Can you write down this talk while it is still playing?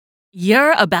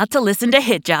You're about to listen to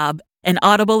Hit Job, an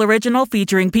Audible original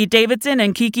featuring Pete Davidson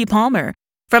and Keke Palmer.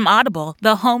 From Audible,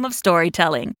 the home of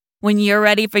storytelling. When you're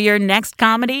ready for your next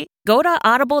comedy, go to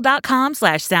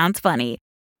audible.com/soundsfunny.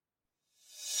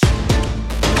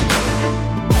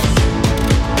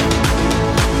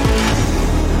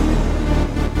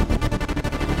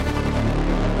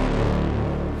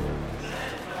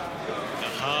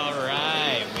 All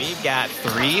right, we've got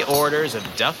 3 orders of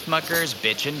Duff Muckers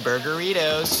Bitchin'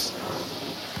 Burgeritos.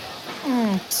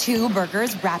 2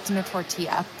 burgers wrapped in a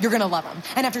tortilla. You're gonna love them.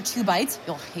 And after 2 bites,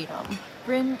 you'll hate them.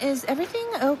 Bryn, is everything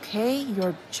okay?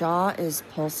 Your jaw is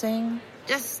pulsing.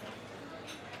 Just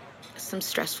some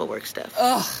stressful work stuff.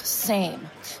 Ugh, same.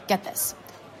 Get this.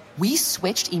 We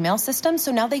switched email systems,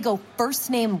 so now they go first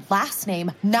name, last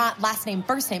name, not last name,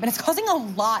 first name, and it's causing a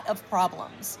lot of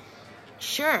problems.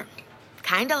 Sure.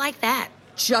 Kinda like that.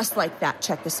 Just like that.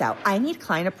 Check this out. I need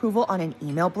client approval on an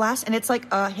email blast, and it's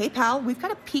like, hey, pal, we've got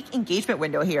a peak engagement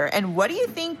window here, and what do you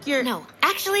think you're... No,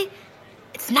 actually,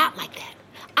 it's not like that.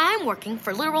 I'm working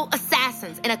for literal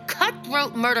assassins in a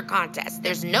cutthroat murder contest.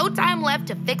 There's no time left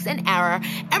to fix an error.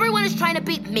 Everyone is trying to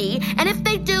beat me, and if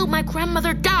they do, my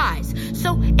grandmother dies.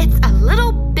 So it's a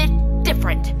little bit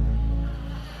different.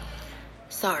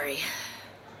 Sorry.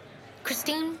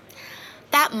 Christine,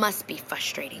 that must be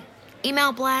frustrating.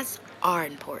 Email blasts are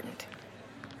important.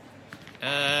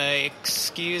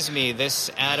 Excuse me,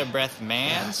 this out-of-breath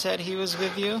man said he was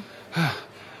with you?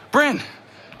 Bryn!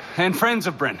 And friends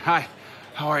of Bryn. Hi.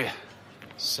 How are you?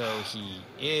 So he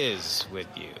is with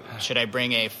you. Should I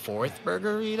bring a 4th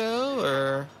burgerito,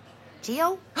 or...?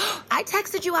 Gio, I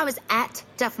texted you I was at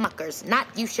Duff Muckers, not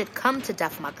you should come to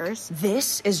Duff Muckers.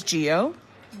 This is Gio?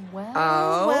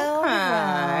 Well.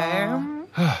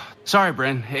 Sorry,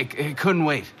 Bryn. It couldn't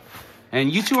wait. And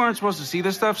you 2 aren't supposed to see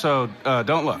this stuff, so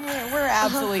don't look. Yeah, we're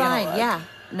absolutely fine, gonna look. yeah.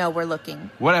 No, we're looking.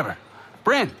 Whatever.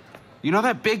 Bryn, you know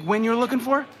that big win you're looking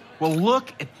for? Well,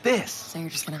 look at this. So you're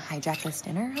just gonna hijack this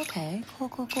dinner? Okay, cool.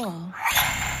 Attention,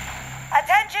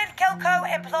 Kilco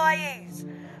employees.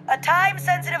 A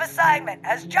time-sensitive assignment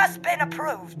has just been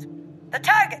approved. The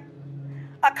target,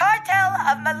 a cartel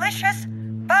of malicious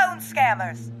phone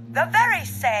scammers. The very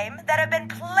same that have been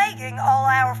plaguing all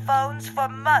our phones for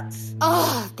months.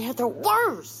 Ugh, they're the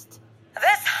worst.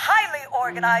 This highly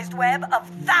organized web of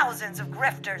thousands of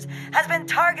grifters has been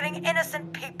targeting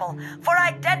innocent people for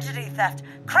identity theft,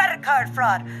 credit card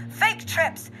fraud, fake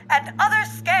trips, and other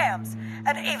scams.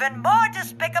 And even more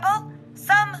despicable,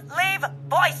 some leave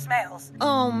voicemails.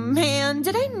 Oh, man.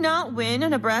 Did I not win a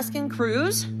Nebraskan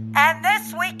cruise? And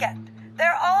this weekend,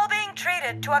 they're all being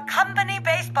treated to a company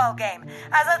baseball game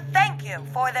as a thank you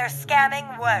for their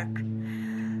scamming work.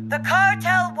 The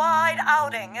cartel-wide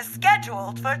outing is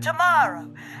scheduled for tomorrow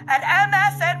at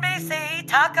MSNBC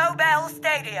Taco Bell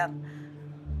Stadium.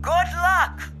 Good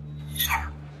luck.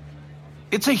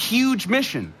 It's a huge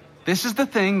mission. This is the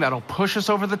thing that'll push us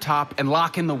over the top and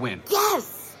lock in the win.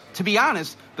 Yes! To be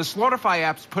honest, the Slaughterfy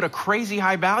apps put a crazy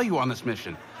high value on this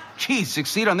mission. Geez,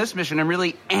 succeed on this mission and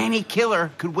really any killer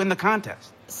could win the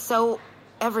contest. So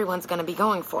everyone's gonna be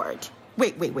going for it.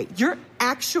 Wait. You're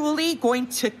actually going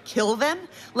to kill them?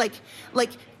 Like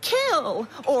kill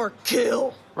or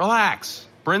kill? Relax.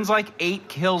 Bryn's like 8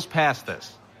 kills past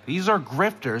this. These are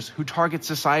grifters who target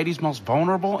society's most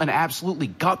vulnerable and absolutely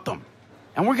gut them.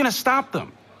 And we're gonna stop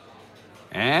them.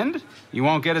 And you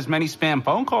won't get as many spam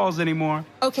phone calls anymore.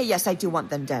 Okay, yes, I do want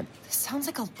them dead. This sounds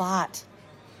like a lot.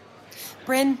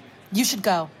 Bryn, you should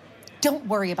go. Don't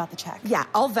worry about the check. Yeah,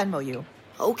 I'll Venmo you.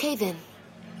 Okay, then.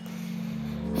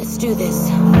 Let's do this.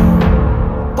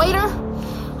 Waiter,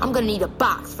 I'm gonna need a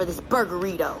box for this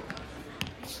burgerito.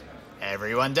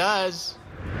 Everyone does.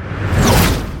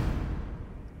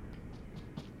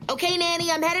 Okay, Nanny,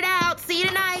 I'm headed out. See you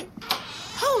tonight.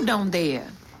 Hold on there.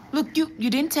 Look, you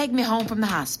didn't take me home from the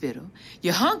hospital.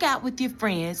 You hung out with your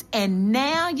friends, and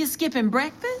now you're skipping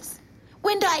breakfast?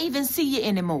 When do I even see you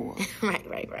anymore?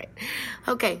 Right.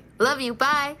 Okay, love you.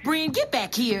 Bye. Bryn, get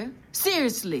back here.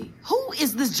 Seriously, who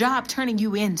is this job turning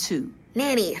you into?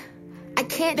 Nanny, I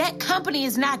can't... That company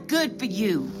is not good for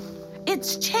you.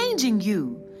 It's changing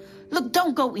you. Look,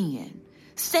 don't go in.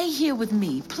 Stay here with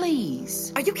me,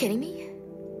 please. Are you kidding me?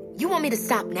 You want me to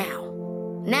stop now?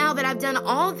 Now that I've done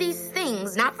all these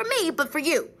things, not for me, but for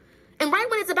you. And right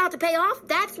when it's about to pay off,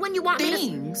 that's when you want me to...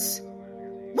 Things?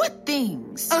 What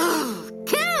things? Ugh,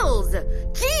 kills!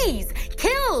 Jeez!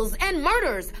 Kills and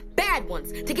murders. Bad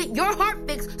ones. To get your heart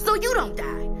fixed so you don't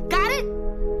die. Got it?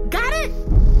 Got it?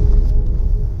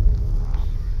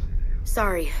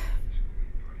 Sorry.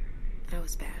 That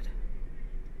was bad.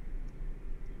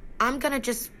 I'm gonna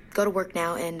just go to work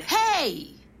now and...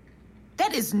 Hey!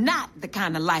 That is not the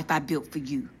kind of life I built for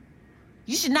you.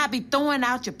 You should not be throwing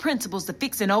out your principles to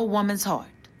fix an old woman's heart.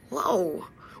 Whoa.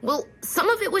 Well, some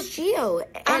of it was Gio,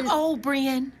 I'm old,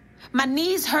 Brian. My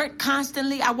knees hurt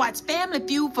constantly. I watch Family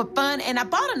Feud for fun, and I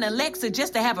bought an Alexa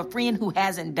just to have a friend who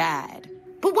hasn't died.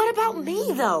 But what about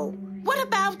me, though? What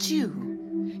about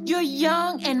you? You're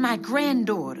young and my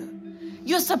granddaughter.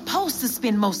 You're supposed to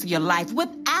spend most of your life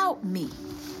without me.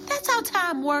 That's how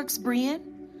time works, Brian.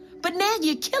 But now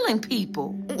you're killing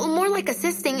people. Well, more like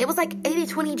assisting. It was like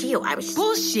 80-20 Gio. I was just...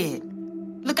 Bullshit.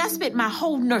 Look, I spent my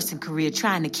whole nursing career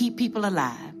trying to keep people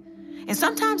alive. And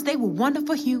sometimes they were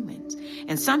wonderful humans.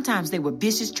 And sometimes they were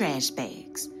vicious trash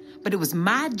bags. But it was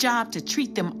my job to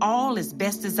treat them all as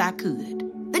best as I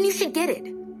could. Then you should get it.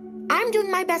 I'm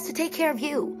doing my best to take care of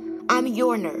you. I'm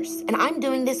your nurse, and I'm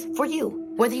doing this for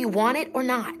you, whether you want it or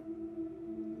not.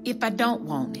 If I don't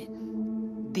want it,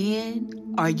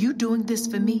 then are you doing this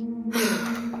for me?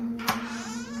 I'm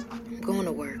going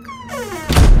to work.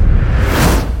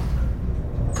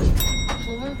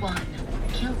 Floor 1,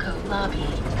 Kilco lobby.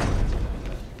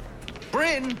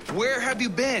 Bryn, where have you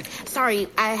been? Sorry,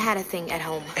 I had a thing at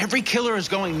home. Every killer is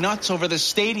going nuts over this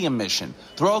stadium mission.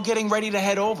 They're all getting ready to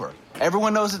head over.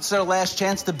 Everyone knows it's their last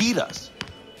chance to beat us.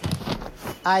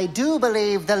 I do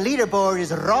believe the leaderboard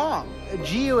is wrong.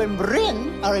 Gio and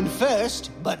Bryn are in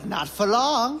first, but not for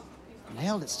long.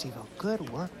 Nailed it, Steve-O. Good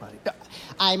work, buddy.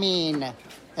 I mean,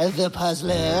 the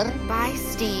puzzler. Bye,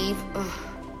 Steve. Ugh.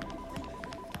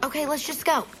 Okay, let's just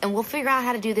go, and we'll figure out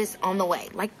how to do this on the way,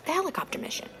 like the helicopter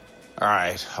mission. All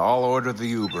right, I'll order the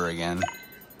Uber again.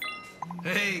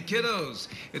 Hey, kiddos.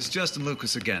 It's Justin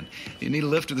Lucas again. You need a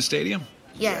lift to the stadium?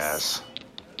 Yes.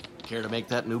 Care to make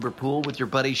that an Uber pool with your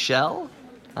buddy Shell?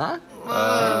 Huh?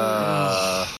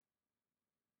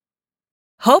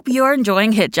 Hope you're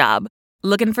enjoying Hit Job.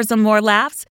 Looking for some more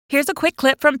laughs? Here's a quick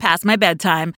clip from Past My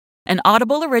Bedtime, an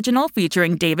Audible original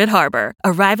featuring David Harbour,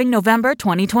 arriving November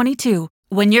 2022.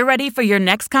 When you're ready for your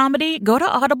next comedy, go to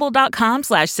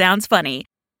audible.com/soundsfunny.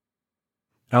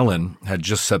 Ellen had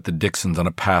just set the Dixons on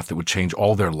a path that would change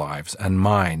all their lives and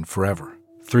mine forever.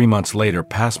 3 months later,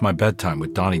 Past My Bedtime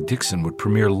with Donnie Dixon would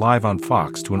premiere live on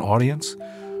Fox to an audience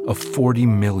of 40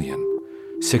 million.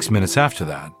 6 minutes after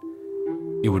that,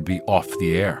 it would be off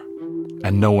the air.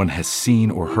 And no one has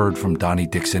seen or heard from Donnie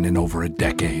Dixon in over a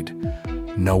decade.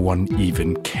 No one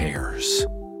even cares.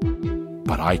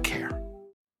 But I care.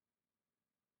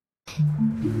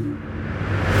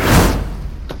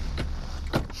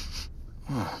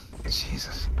 Oh,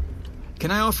 Jesus. Can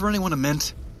I offer anyone a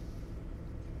mint?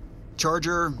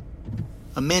 Charger?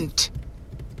 A mint?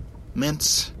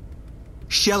 Mints?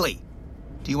 Shelly,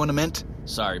 do you want a mint?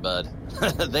 Sorry, bud.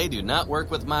 They do not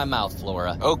work with my mouth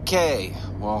flora. Okay,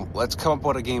 well, let's come up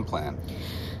with a game plan.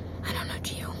 I don't know,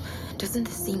 Gio. Doesn't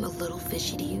this seem a little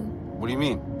fishy to you? What do you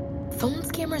mean? Phone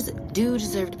scammers do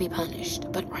deserve to be punished,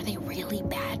 but are they really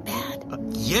bad?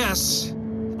 Yes.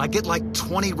 I get like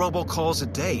 20 robocalls a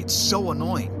day. It's so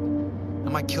annoying. I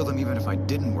might kill them even if I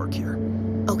didn't work here.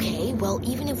 Okay, well,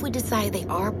 even if we decide they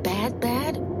are bad,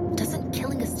 doesn't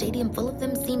killing a stadium full of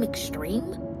them seem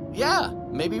extreme? Yeah,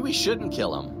 maybe we shouldn't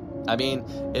kill them. I mean,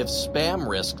 if Spam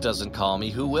Risk doesn't call me,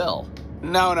 who will?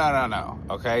 No,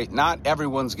 okay? Not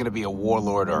everyone's gonna be a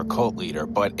warlord or a cult leader,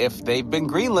 but if they've been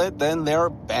greenlit, then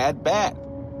they're bad.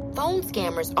 Phone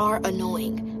scammers are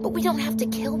annoying, but we don't have to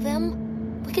kill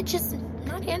them. We could just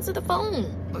not answer the phone.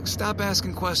 Look, stop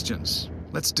asking questions.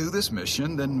 Let's do this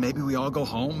mission, then maybe we all go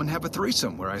home and have a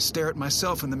threesome where I stare at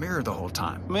myself in the mirror the whole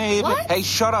time. Maybe. What? Hey,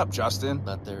 shut up, Justin.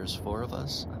 But there's 4 of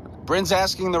us. Bryn's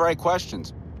asking the right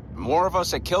questions. More of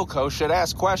us at Kilco should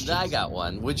ask questions. I got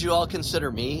one. Would you all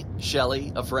consider me,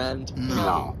 Shelly, a friend?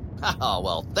 No. Oh,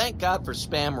 well, thank God for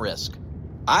Spam Risk.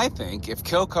 I think if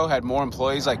Kilco had more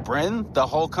employees like Bryn, the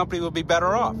whole company would be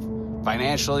better off.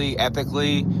 Financially,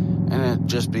 ethically, and it'd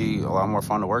just be a lot more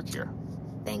fun to work here.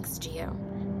 Thanks, Gio.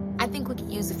 I think we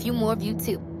could use a few more of you,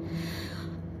 too.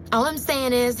 All I'm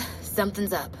saying is,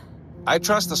 something's up. I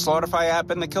trust the Slaughterfy app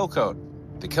and the Kill Code.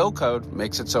 The Kill Code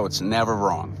makes it so it's never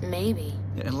wrong. Maybe.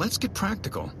 And let's get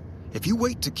practical. If you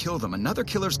wait to kill them, another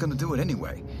killer's gonna do it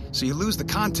anyway. So you lose the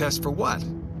contest for what?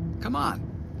 Come on.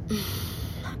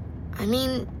 I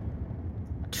mean,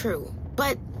 true.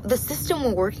 But the system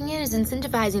we're working in is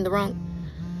incentivizing the wrong...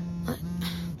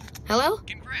 Hello?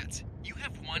 Congrats. You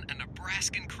have won a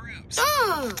Nebraskan cruise.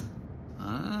 Oh!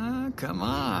 Come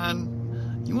on.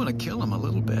 You want to kill him a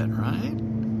little bit, right?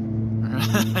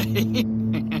 Right?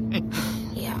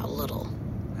 Yeah, a little.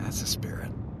 That's the spirit.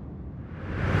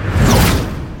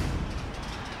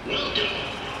 Welcome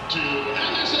to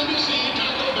MSNBC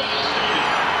Taco Bell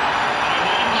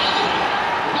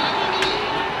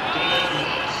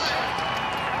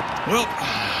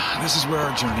this is where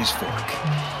our journeys fork.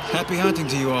 Happy hunting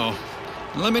to you all.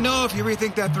 And let me know if you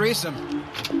rethink that threesome.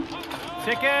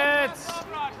 Tickets!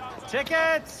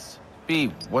 Tickets!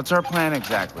 B, what's our plan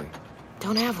exactly?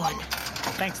 Don't have one.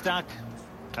 Thanks, Doc.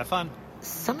 Have fun.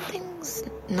 Something's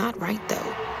not right,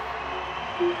 though.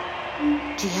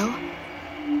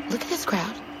 Gio, look at this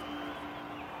crowd.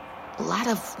 A lot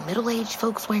of middle-aged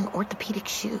folks wearing orthopedic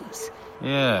shoes.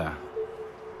 Yeah.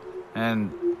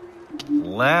 And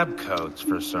lab coats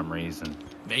for some reason.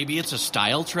 Maybe it's a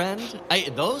style trend?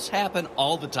 Those happen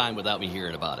all the time without me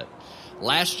hearing about it.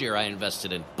 Last year, I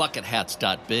invested in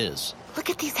buckethats.biz. Look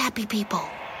at these happy people.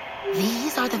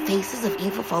 These are the faces of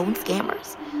evil phone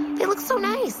scammers. They look so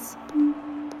nice.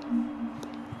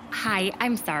 Hi,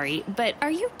 I'm sorry, but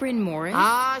are you Bryn Morris?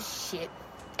 Ah, shit.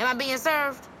 Am I being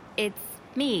served? It's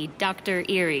me, Dr.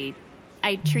 Erie.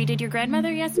 I treated your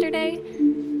grandmother yesterday.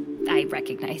 I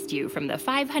recognized you from the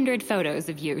 500 photos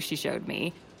of you she showed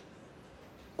me.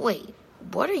 Wait,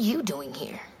 what are you doing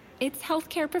here? It's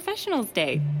Healthcare Professionals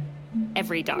Day.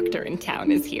 Every doctor in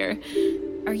town is here.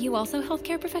 Are you also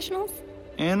healthcare professionals?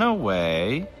 In a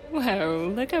way.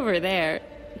 Whoa, look over there.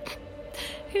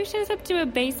 Who shows up to a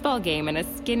baseball game in a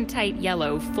skin-tight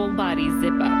yellow full-body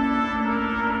zip-up?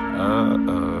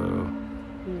 Uh-oh.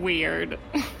 Weird.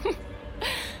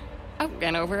 Oh,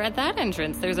 and over at that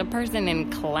entrance, there's a person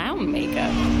in clown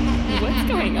makeup. What's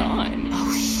going on?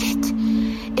 Oh, shit.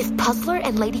 If Puzzler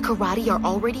and Lady Karate are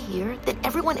already here, then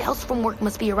everyone else from work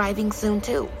must be arriving soon,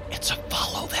 too. It's a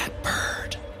follow that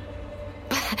bird.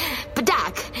 But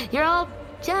Doc, you're all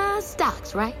just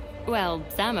docs, right? Well,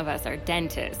 some of us are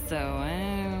dentists, so,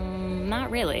 not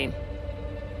really.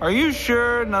 Are you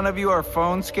sure none of you are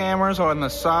phone scammers on the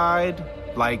side?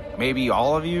 Like, maybe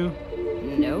all of you?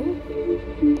 No.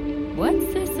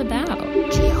 What's this about?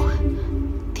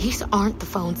 Gio, these aren't the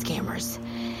phone scammers.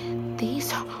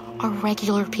 These are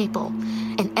regular people.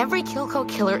 And every Kilco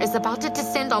killer is about to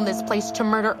descend on this place to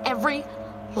murder every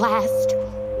last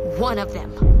one of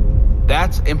them.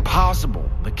 That's impossible.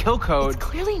 The kill code... It's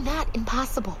clearly not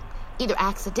impossible. Either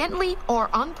accidentally or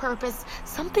on purpose,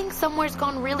 something somewhere's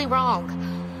gone really wrong.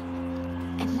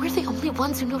 And we're the only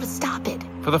ones who know to stop it.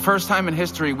 For the first time in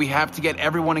history, we have to get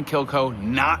everyone in Kilco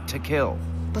not to kill.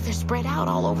 But they're spread out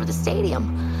all over the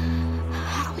stadium.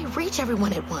 How do we reach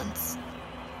everyone at once?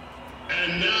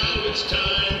 And now it's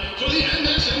time for the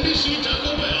MSNBC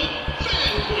Taco Bell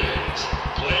Fan Quiz.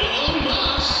 Play along,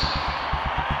 Moss.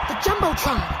 The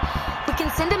Jumbotron. We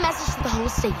can send a message to the whole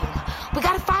stadium. We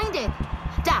gotta find it.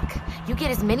 Doc, you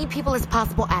get as many people as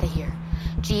possible out of here.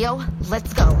 Gio,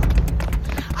 let's go.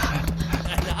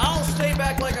 And I'll stay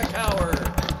back like a coward.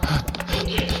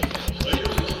 Okay, player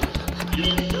one.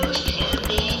 Your first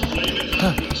hardball flaming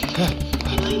hotness.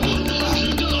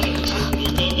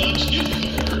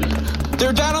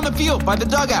 They're down on the field by the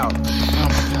dugout.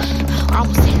 We're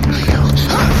almost there.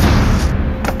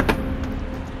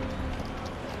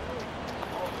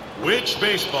 Which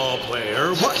baseball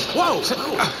player? What? Whoa!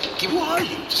 Who are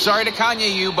you? Sorry to Kanye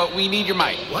you, but we need your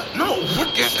mic. What? No!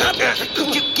 Stop it!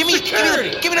 Give me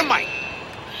the mic.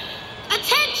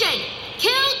 Attention!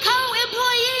 Kilco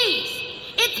employees!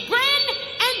 It's Bryn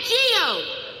and Gio.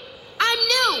 I'm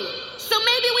new, so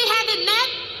maybe we haven't met.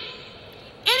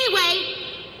 Anyway,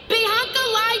 Bianca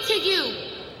lied to you.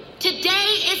 Today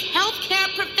is Healthcare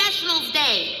Professionals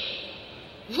Day.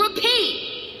 Repeat,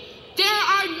 there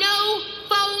are no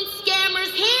phone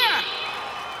scammers here.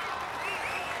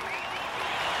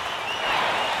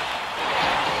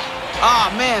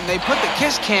 Aw, man, they put the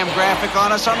Kiss Cam graphic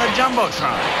on us on the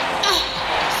Jumbotron.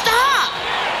 Stop!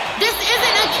 This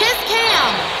isn't a kiss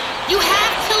cam. You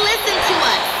have to listen to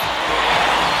us.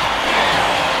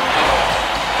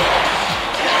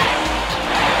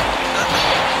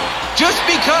 Just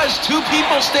because two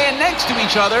people stand next to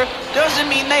each other doesn't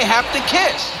mean they have to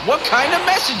kiss. What kind of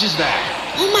message is that?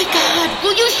 Oh my God,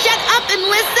 will you shut up and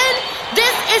listen?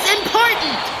 This is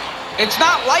important. It's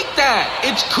not like that.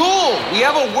 It's cool. We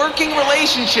have a working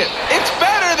relationship. It's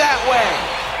better that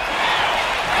way.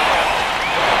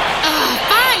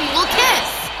 Fine, we'll kiss.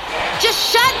 Just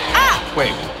shut up.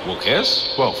 Wait, we'll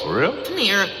kiss? Well, for real? Come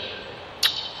here.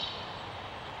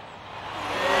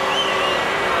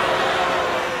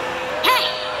 Hey,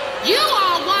 you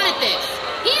all wanted this.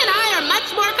 He and I are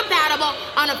much more compatible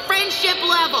on a friendship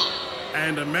level.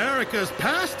 And America's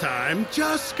pastime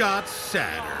just got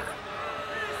sadder.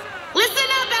 Listen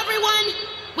up, everyone.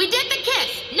 We did the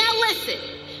kiss. Now listen.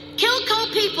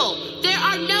 Kilco people, there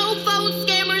are no phone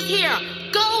scammers here.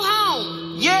 Go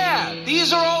home. Yeah,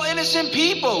 these are all innocent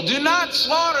people. Do not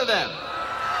slaughter them.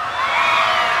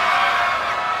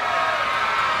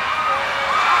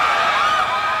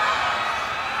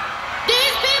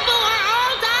 These people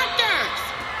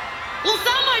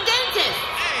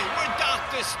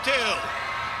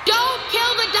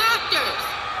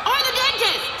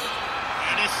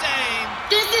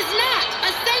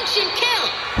sanctioned kill.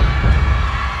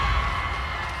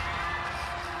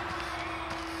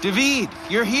 David,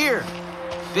 you're here.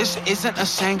 This isn't a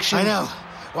sanction. I know.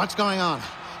 What's going on?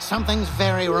 Something's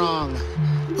very wrong.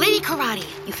 Lady Karate,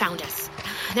 you found us.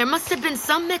 There must have been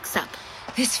some mix-up.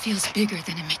 This feels bigger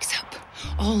than a mix-up.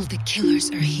 All the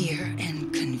killers are here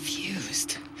and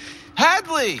confused.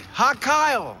 Hadley! Hot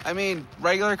Kyle! I mean,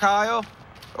 regular Kyle?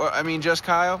 Just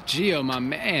Kyle? Gio, my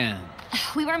man.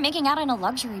 We were making out in a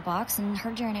luxury box and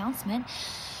heard your announcement.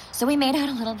 So we made out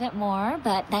a little bit more,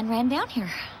 but then ran down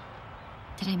here.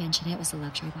 Did I mention it was a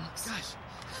luxury box? Guys.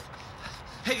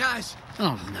 Hey, guys.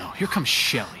 Oh, no. Here comes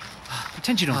Shelly.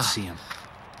 Pretend you don't see him.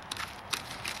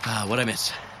 What'd I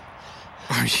miss?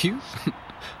 Are you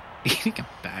eating a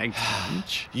bagged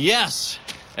lunch? Yes.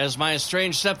 As my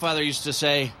estranged stepfather used to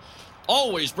say,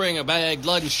 always bring a bagged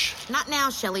lunch. Not now,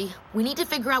 Shelly. We need to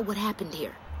figure out what happened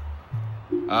here.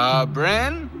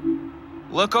 Bryn?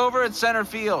 Look over at center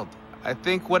field. I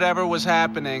think whatever was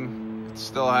happening, it's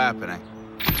still happening.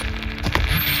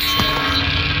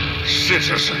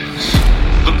 Citizens,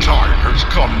 the time has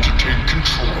come to take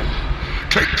control.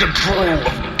 Take control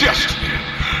of destiny.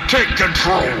 Take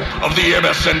control of the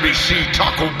MSNBC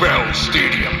Taco Bell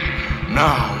Stadium.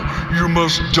 Now, you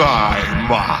must die,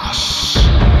 Moss.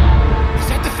 Is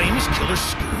that the famous killer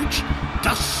Scourge?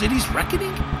 Dust City's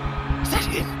Reckoning? Is that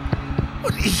him?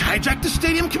 What, he's hijacked the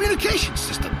stadium communications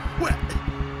system.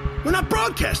 We're not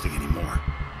broadcasting anymore.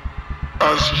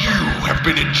 As you have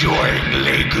been enjoying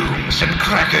legumes and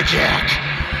Cracker Jack,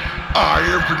 I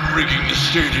have been rigging the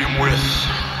stadium with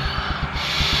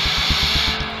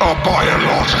a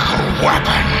biological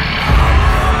weapon.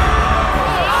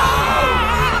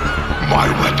 My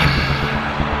weapon.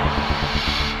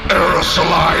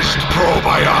 Aerosolized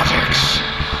probiotics.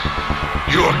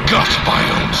 Your gut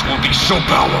biomes will be so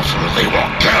powerful they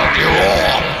will kill you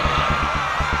all.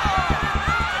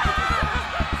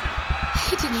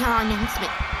 He didn't hear our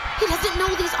announcement. He doesn't know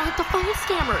these aren't the phone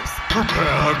scammers.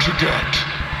 Prepare to get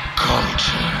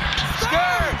cultured.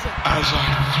 Scourge! As I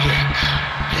flick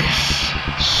this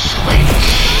switch.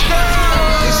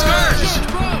 Scourge!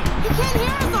 He can't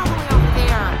hear us all the way over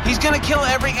there. He's gonna kill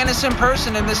every innocent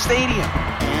person in the stadium.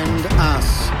 And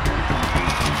us.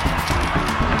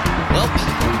 Well,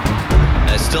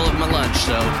 I still have my lunch,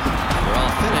 so when we're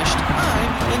all finished,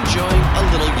 I'm enjoying a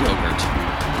little yogurt.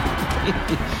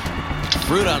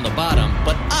 Fruit on the bottom,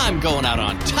 but I'm going out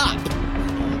on top.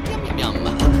 Yum, yum, yum.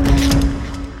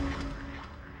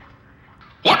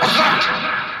 What was that?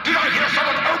 Did I hear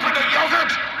someone open a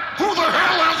yogurt? Who the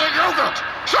hell has a yogurt?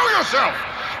 Show yourself!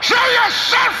 Show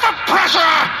yourself for pressure!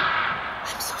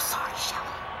 I'm so sorry,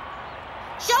 Shelly.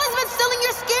 Shelly's been stealing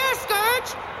your scare,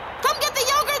 Scourge! Come get the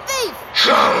yogurt thief!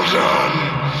 Sheldon!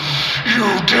 You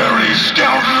dairy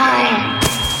scoundrel!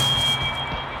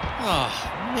 Oh,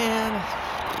 man.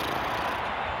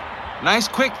 Nice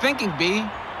quick thinking, B.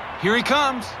 Here he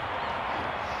comes.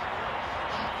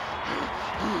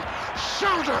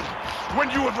 Sheldon! When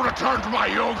you have returned my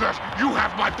yogurt, you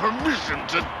have my permission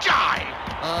to die!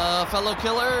 Fellow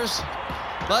killers,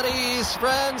 buddies,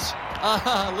 friends,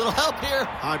 a little help here.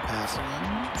 Hard pass.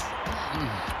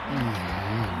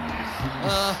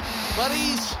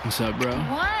 Buddies. What's up, bro?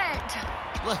 What?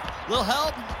 Little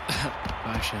help.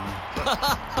 Bye, Shelly.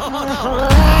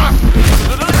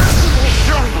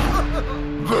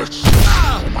 This is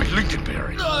for my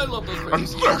Lincolnberry. I love those And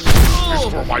berries. this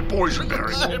is for my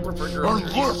boysenberry. I prefer your And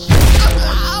berries. this...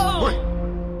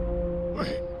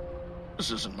 Wait. This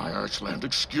isn't my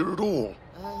Icelandic skewer at all.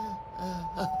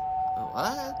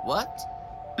 What?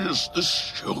 Is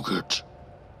this yogurt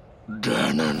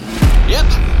Dannon? Yep.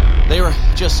 They were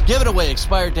just giving away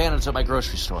expired Dannons at my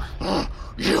grocery store.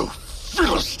 You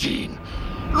Philistine!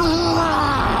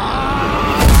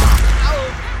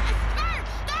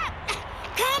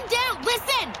 Calm down!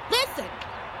 Listen!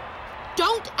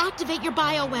 Don't activate your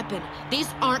bioweapon. These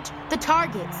aren't the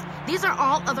targets. These are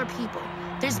all other people.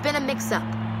 There's been a mix-up.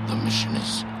 The mission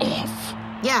is off.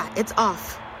 Yeah, it's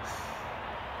off.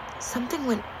 Something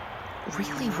went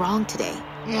really wrong today.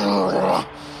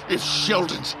 If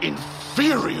Sheldon's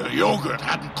inferior yogurt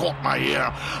hadn't caught my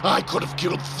ear, I could have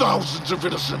killed thousands of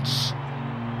innocents.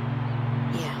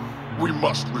 Yeah. We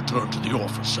must return to the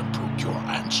office and procure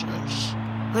answers.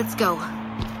 Let's go.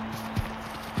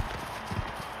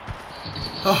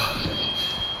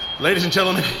 Oh, ladies and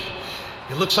gentlemen,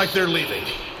 it looks like they're leaving.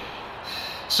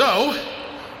 So,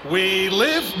 we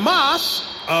live Moss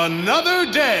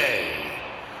another day.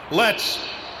 Let's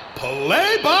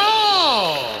play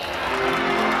ball!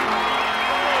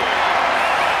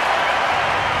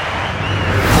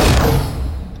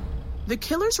 The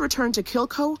killers returned to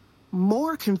Kilco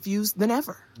more confused than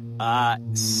ever.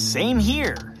 Same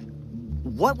here.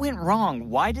 What went wrong?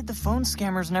 Why did the phone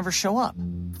scammers never show up?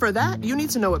 For that, you need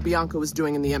to know what Bianca was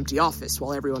doing in the empty office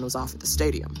while everyone was off at the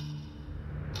stadium.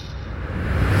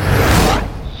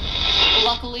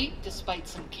 Luckily, despite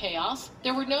some chaos,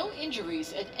 there were no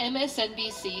injuries at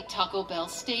MSNBC Taco Bell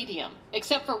Stadium,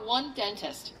 except for one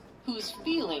dentist, whose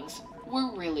feelings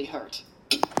were really hurt.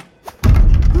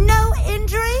 No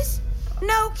injuries?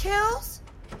 No kills?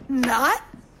 Not?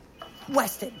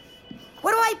 Weston,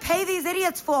 what do I pay these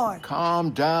idiots for?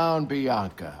 Calm down,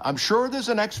 Bianca. I'm sure there's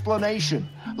an explanation.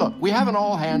 Look, we have an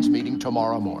all-hands meeting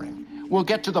tomorrow morning. We'll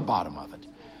get to the bottom of it.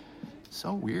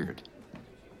 So weird.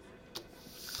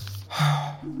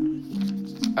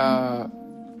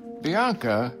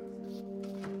 Bianca,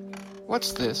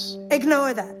 what's this?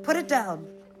 Ignore that. Put it down.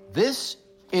 This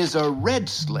is a red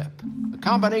slip. A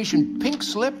combination pink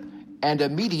slip and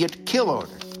immediate kill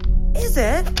order. Is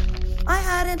it? I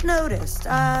hadn't noticed.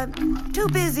 Too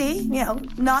busy,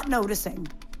 not noticing.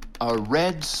 A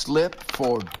red slip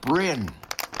for Bryn.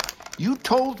 You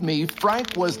told me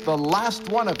Frank was the last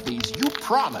one of these. You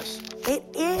promised. It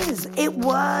is. It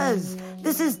was.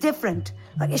 This is different.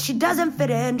 Like, she doesn't fit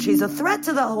in. She's a threat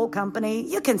to the whole company.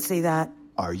 You can see that.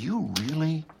 Are you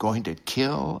really going to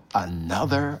kill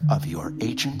another of your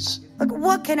agents? Look,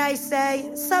 what can I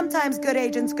say? Sometimes good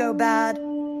agents go bad.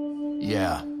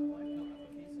 Yeah,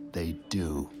 they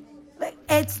do.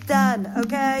 It's done,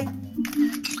 okay?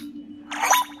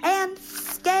 And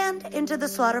scanned into the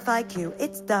Slaughterfly queue.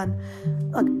 It's done.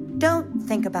 Look, don't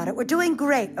think about it. We're doing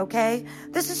great, okay?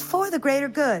 This is for the greater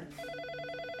good.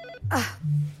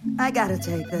 I gotta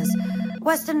take this.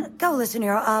 Weston, go listen to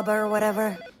your ABBA or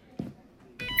whatever.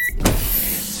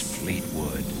 It's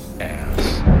Fleetwood,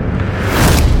 ass.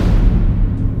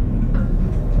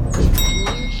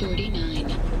 Floor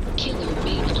 49. Killer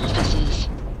main offices.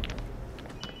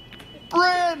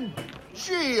 Bryn!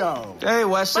 Geo! Hey,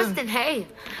 Weston. Weston, hey.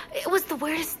 It was the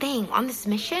weirdest thing on this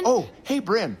mission. Oh, hey,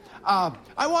 Bryn. I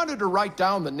wanted to write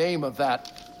down the name of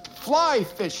that fly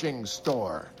fishing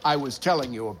store I was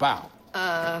telling you about.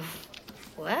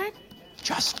 What?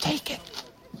 Just take it.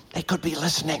 They could be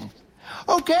listening.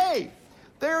 Okay,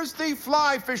 there's the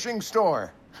fly fishing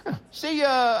store. See you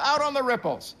out on the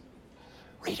ripples.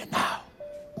 Read it now.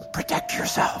 Protect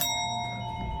yourself.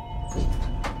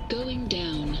 Going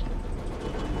down.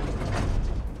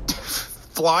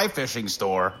 Fly fishing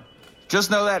store.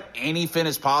 Just know that anything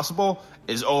is possible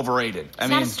is overrated. It's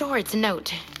not a store, it's a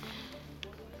note.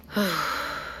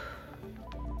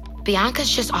 Bianca's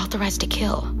just authorized to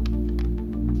kill.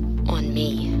 On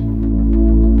me.